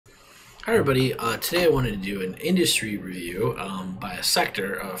Hi everybody, today I wanted to do an industry review by a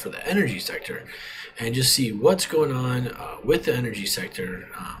sector for the energy sector and just see what's going on with the energy sector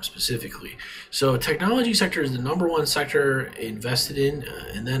specifically. So technology sector is the number one sector invested in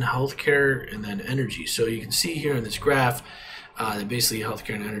and then healthcare and then energy. So you can see here in this graph that basically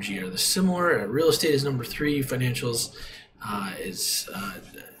healthcare and energy are the similar. Real estate is number three, financials is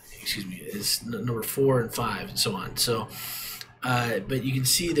number four and five and so on. So but you can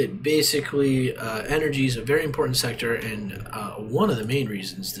see that basically energy is a very important sector, and one of the main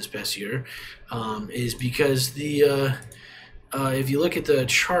reasons this past year is because if you look at the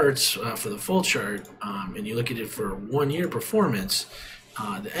charts for the full chart and you look at it for 1 year performance,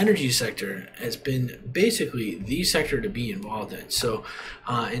 the energy sector has been basically the sector to be involved in. So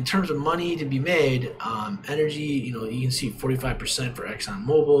in terms of money to be made, energy, you can see 45% for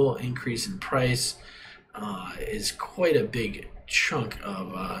ExxonMobil increase in price. Is quite a big chunk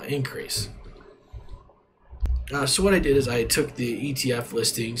of increase. So what I did is I took the ETF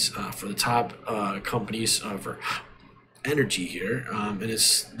listings for the top companies for energy here, and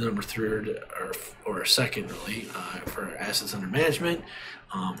it's the number third or second really for assets under management,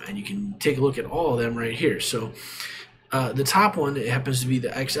 and you can take a look at all of them right here. So the top one, it happens to be the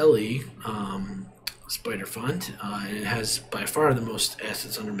XLE Spider Fund, and it has by far the most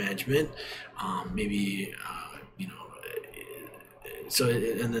assets under management. And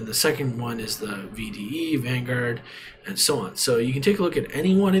then the second one is the VDE, Vanguard, and so on. So you can take a look at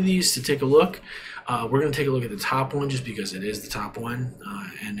any one of these to take a look. We're going to take a look at the top one just because it is the top one,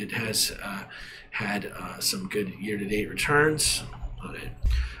 and it has had some good year-to-date returns on it.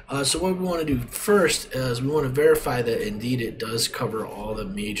 So what we want to do first is we want to verify that indeed it does cover all the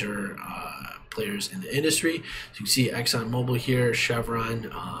major players in the industry. So you can see ExxonMobil here,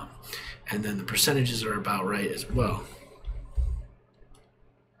 Chevron, and then the percentages are about right as well.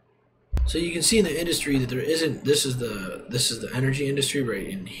 So you can see in the industry that there isn't. This is the energy industry right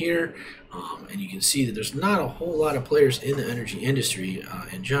in here, and you can see that there's not a whole lot of players in the energy industry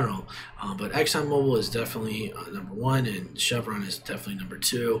in general. But ExxonMobil is definitely number one, and Chevron is definitely number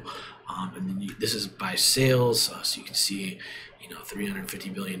two. And then this is by sales, so you can see,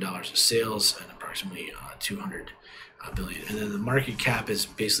 $350 billion of sales and approximately 200 billion. And then the market cap is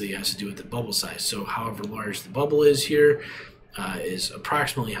basically has to do with the bubble size. So however large the bubble is here. Is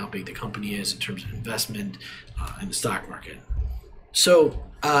approximately how big the company is in terms of investment in the stock market. So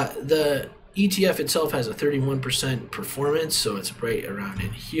the ETF itself has a 31% performance, so it's right around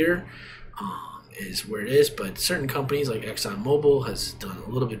in here is where it is. But certain companies like ExxonMobil has done a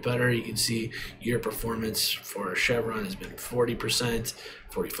little bit better. You can see year performance for Chevron has been 40%,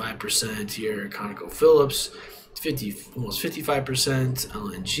 45% here. ConocoPhillips, almost 55%.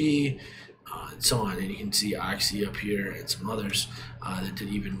 LNG. And so on, and you can see Oxy up here and some others that did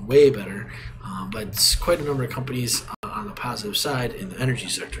even way better, but it's quite a number of companies on the positive side in the energy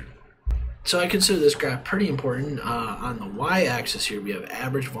sector. So I consider this graph pretty important. On the y-axis here we have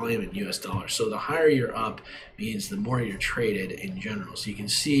average volume in US dollars. So the higher you're up means the more you're traded in general. So you can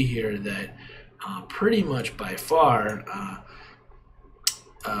see here that pretty much by far,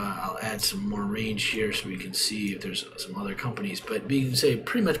 I'll add some more range here so we can see if there's some other companies. But we can say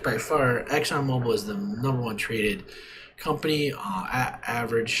pretty much by far, ExxonMobil is the number one traded company.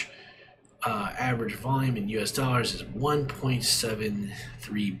 Average volume in US dollars is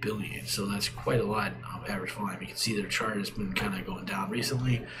 1.73 billion. So that's quite a lot of average volume. You can see their chart has been kind of going down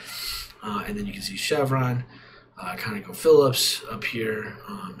recently. And then you can see Chevron, ConocoPhillips up here,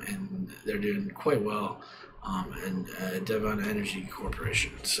 and they're doing quite well. And Devon Energy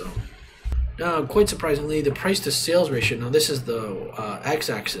Corporation. So now, quite surprisingly, the price to sales ratio. Now, this is the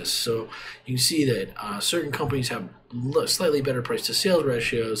x-axis. So you can see that certain companies have slightly better price to sales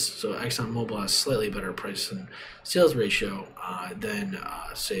ratios. So ExxonMobil has slightly better price and sales ratio than,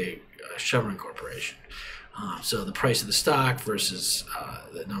 say, Chevron Corporation. So the price of the stock versus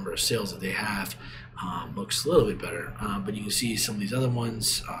the number of sales that they have looks a little bit better. But you can see some of these other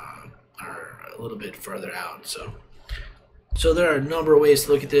ones are a little bit further out. So there are a number of ways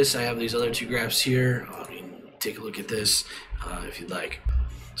to look at this. I have these other two graphs here. You can take a look at this if you'd like.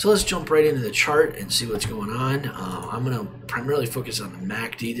 So let's jump right into the chart and see what's going on. I'm going to primarily focus on the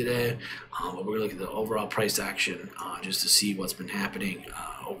MACD today, but we're going to look at the overall price action just to see what's been happening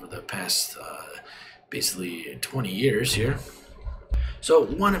over the past basically 20 years here. So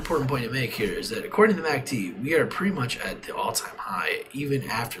one important point to make here is that according to the MACD, we are pretty much at the all-time high, even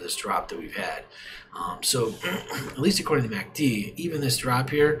after this drop that we've had. So at least according to the MACD, even this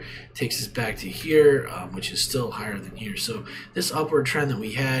drop here takes us back to here, which is still higher than here. So this upward trend that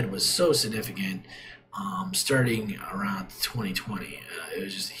we had was so significant starting around 2020. It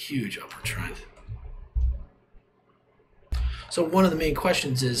was just a huge upward trend. So one of the main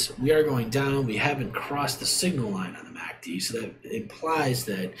questions is we are going down. We haven't crossed the signal line on the MACD, so that implies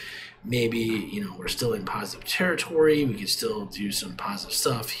that maybe we're still in positive territory. We can still do some positive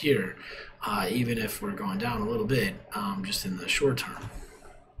stuff here, even if we're going down a little bit, just in the short term.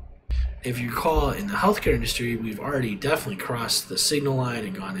 If you recall, in the healthcare industry, we've already definitely crossed the signal line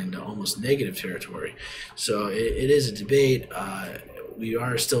and gone into almost negative territory. So it is a debate. We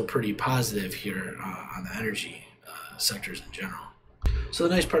are still pretty positive here on the energy sectors in general. So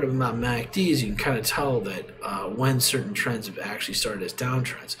the nice part about MACD is you can kind of tell that when certain trends have actually started as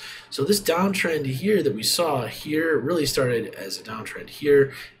downtrends. So this downtrend here that we saw here really started as a downtrend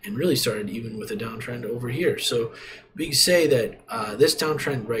here and really started even with a downtrend over here. So we can say that this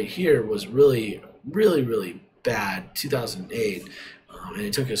downtrend right here was really, really, really bad, 2008, and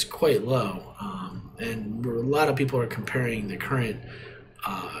it took us quite low. And a lot of people are comparing the current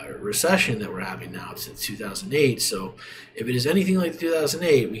recession that we're having now to 2008. So if it is anything like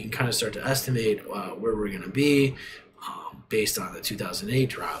 2008, we can kind of start to estimate where we're going to be based on the 2008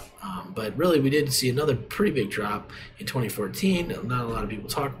 drop. But really, we did see another pretty big drop in 2014. Not a lot of people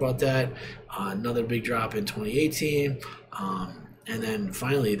talk about that. Another big drop in 2018. And then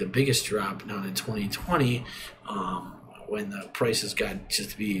finally, the biggest drop down in 2020. When the prices got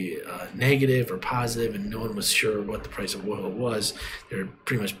just to be negative or positive and no one was sure what the price of oil was, they were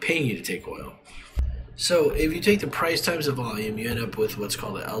pretty much paying you to take oil. So if you take the price times the volume, you end up with what's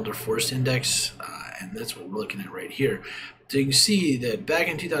called the Elder Force Index, and that's what we're looking at right here. So you can see that back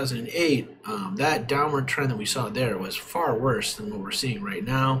in 2008, that downward trend that we saw there was far worse than what we're seeing right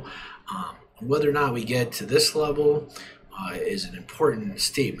now. Whether or not we get to this level is an important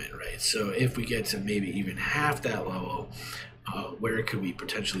statement, right? So if we get to maybe even half that level, where could we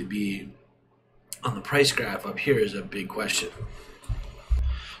potentially be on the price graph up here is a big question.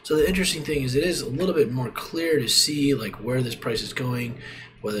 So the interesting thing is it is a little bit more clear to see like where this price is going,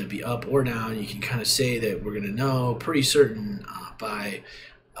 whether it be up or down. You can kind of say that we're going to know pretty certain by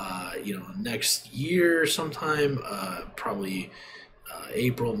next year sometime, probably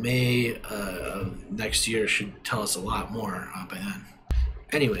April, May of next year should tell us a lot more by then.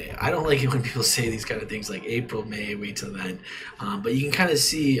 Anyway, I don't like it when people say these kind of things like April, May, wait till then. But you can kind of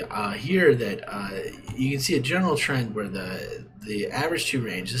see here that you can see a general trend where the average true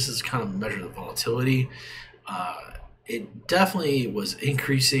range, this is kind of a measure of the volatility. It definitely was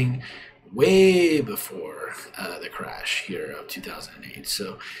increasing way before the crash here of 2008.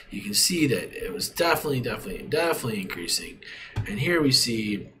 So you can see that it was definitely increasing. And here we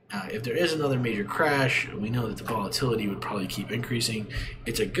see if there is another major crash, we know that the volatility would probably keep increasing.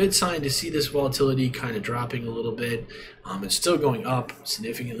 It's a good sign to see this volatility kind of dropping a little bit. It's still going up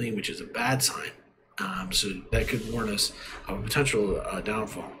significantly, which is a bad sign. So that could warn us of a potential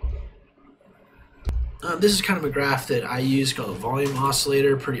downfall. This is kind of a graph that I use called a volume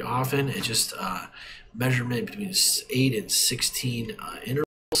oscillator pretty often. It's just measurement between 8 and 16 intervals.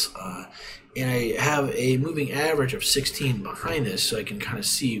 And I have a moving average of 16 behind this so I can kind of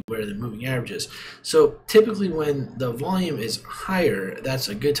see where the moving average is. So typically when the volume is higher, that's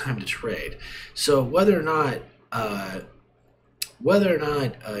a good time to trade. So whether or not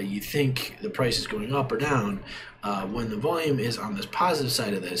you think the price is going up or down, when the volume is on this positive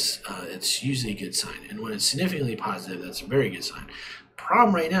side of this, it's usually a good sign. And when it's significantly positive, that's a very good sign.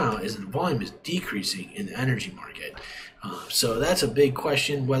 Problem right now is that the volume is decreasing in the energy market. So that's a big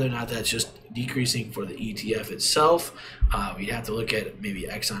question, whether or not that's just decreasing for the ETF itself. We'd have to look at maybe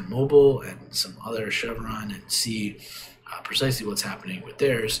ExxonMobil and some other Chevron and see precisely what's happening with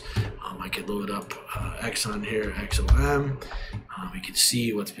theirs. I could load up Exxon here, XOM. We could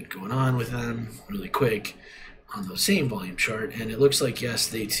see what's been going on with them really quick on the same volume chart. And it looks like, yes,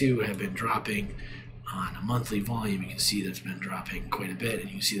 they too have been dropping on a monthly volume. You can see that's been dropping quite a bit, and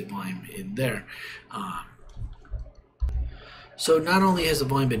you can see the volume in there. So not only has the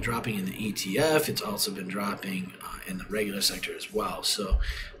volume been dropping in the ETF, it's also been dropping in the regular sector as well. So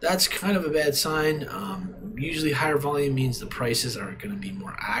that's kind of a bad sign. Usually higher volume means the prices are going to be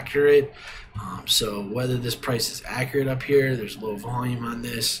more accurate. So whether this price is accurate up here, there's low volume on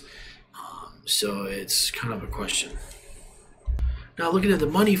this. So it's kind of a question. Now looking at the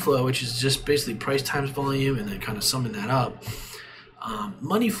money flow, which is just basically price times volume and then kind of summing that up.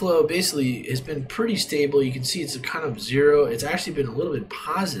 Money flow basically has been pretty stable. You can see it's a kind of zero. It's actually been a little bit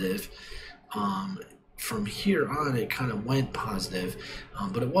positive. From here on, it kind of went positive,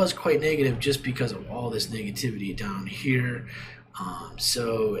 but it was quite negative just because of all this negativity down here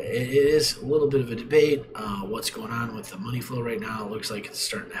So it is a little bit of a debate. What's going on with the money flow right now? It looks like it's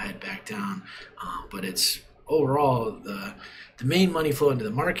starting to head back down, but it's overall the main money flow into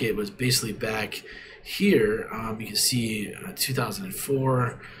the market was basically back here. You can see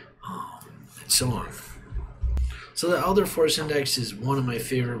 2004 and so on. So the Elder Force Index is one of my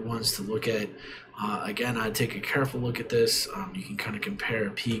favorite ones to look at. Again, I'd take a careful look at this. You can kind of compare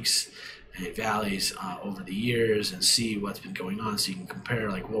peaks and valleys over the years and see what's been going on, so you can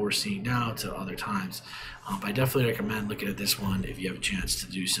compare like what we're seeing now to other times. But I definitely recommend looking at this one if you have a chance to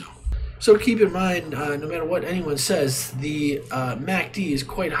do so. So keep in mind, no matter what anyone says, the MACD is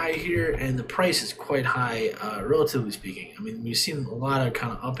quite high here, and the price is quite high, relatively speaking. I mean, we've seen a lot of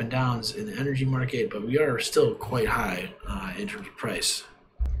kind of up and downs in the energy market, but we are still quite high in terms of price.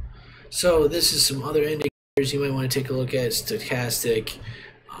 So this is some other indicators you might want to take a look at. Stochastic.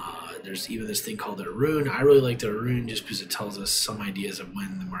 There's even this thing called the Arun. I really like the Arun just because it tells us some ideas of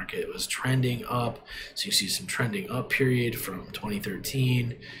when the market was trending up. So you see some trending up period from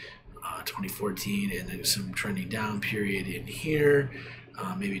 2013, 2014, and then some trending down period in here.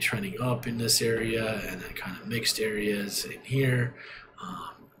 Maybe trending up in this area, and then kind of mixed areas in here.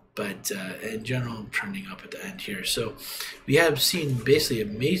 But in general, trending up at the end here. So we have seen basically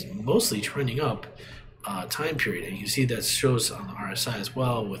mostly trending up time period, and you see that shows on the RSI as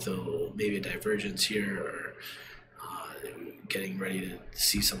well, with maybe a divergence here, or getting ready to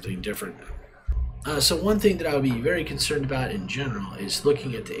see something different. So one thing that I would be very concerned about in general is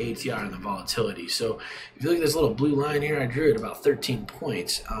looking at the ATR and the volatility. So if you look at this little blue line here, I drew it about 13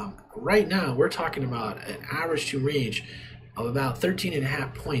 points. Right now, we're talking about an average to range of about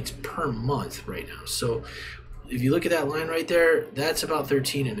 13.5 points per month right now. So if you look at that line right there, that's about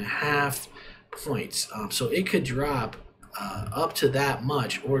 13.5 points. So it could drop up to that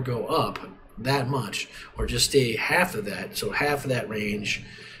much, or go up that much, or just stay half of that. So half of that range,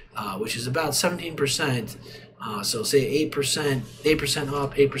 which is about 17%. So say 8%, 8%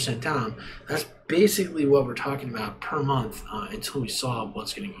 up, 8% down. That's basically what we're talking about per month until we saw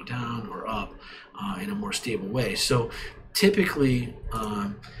what's going to go down or up in a more stable way. So typically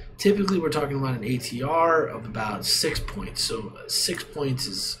we're talking about an ATR of about 6 points. So 6 points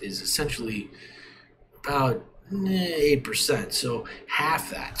is essentially about 8%. So half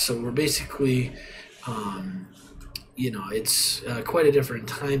that. So we're basically it's quite a different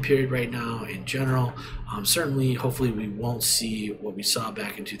time period right now in general. Certainly, hopefully, we won't see what we saw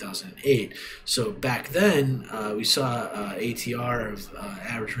back in 2008. So back then, we saw ATR of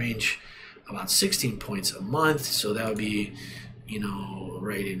average range about 16 points a month. So that would be,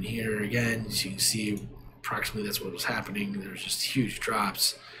 right in here again. So you can see approximately that's what was happening. There's just huge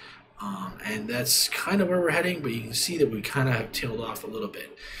drops. And that's kind of where we're heading, but you can see that we kind of have tailed off a little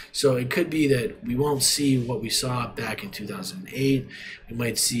bit. So it could be that we won't see what we saw back in 2008. We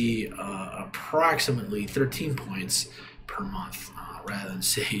might see approximately 13 points per month rather than,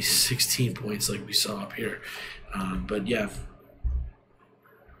 say, 16 points like we saw up here. But yeah.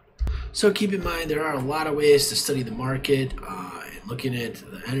 So keep in mind, there are a lot of ways to study the market. And looking at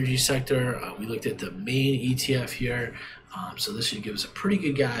the energy sector, we looked at the main ETF here. So this should give us a pretty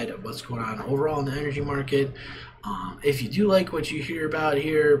good guide of what's going on overall in the energy market. If you do like what you hear about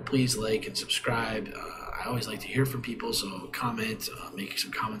here, please like and subscribe. I always like to hear from people, so comment, make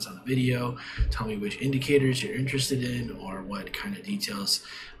some comments on the video. Tell me which indicators you're interested in, or what kind of details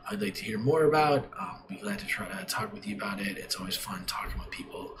I'd like to hear more about. I'll be glad to try to talk with you about it. It's always fun talking with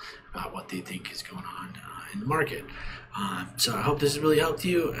people about what they think is going on in the market. So I hope this has really helped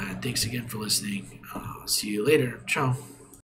you, and thanks again for listening. See you later. Ciao.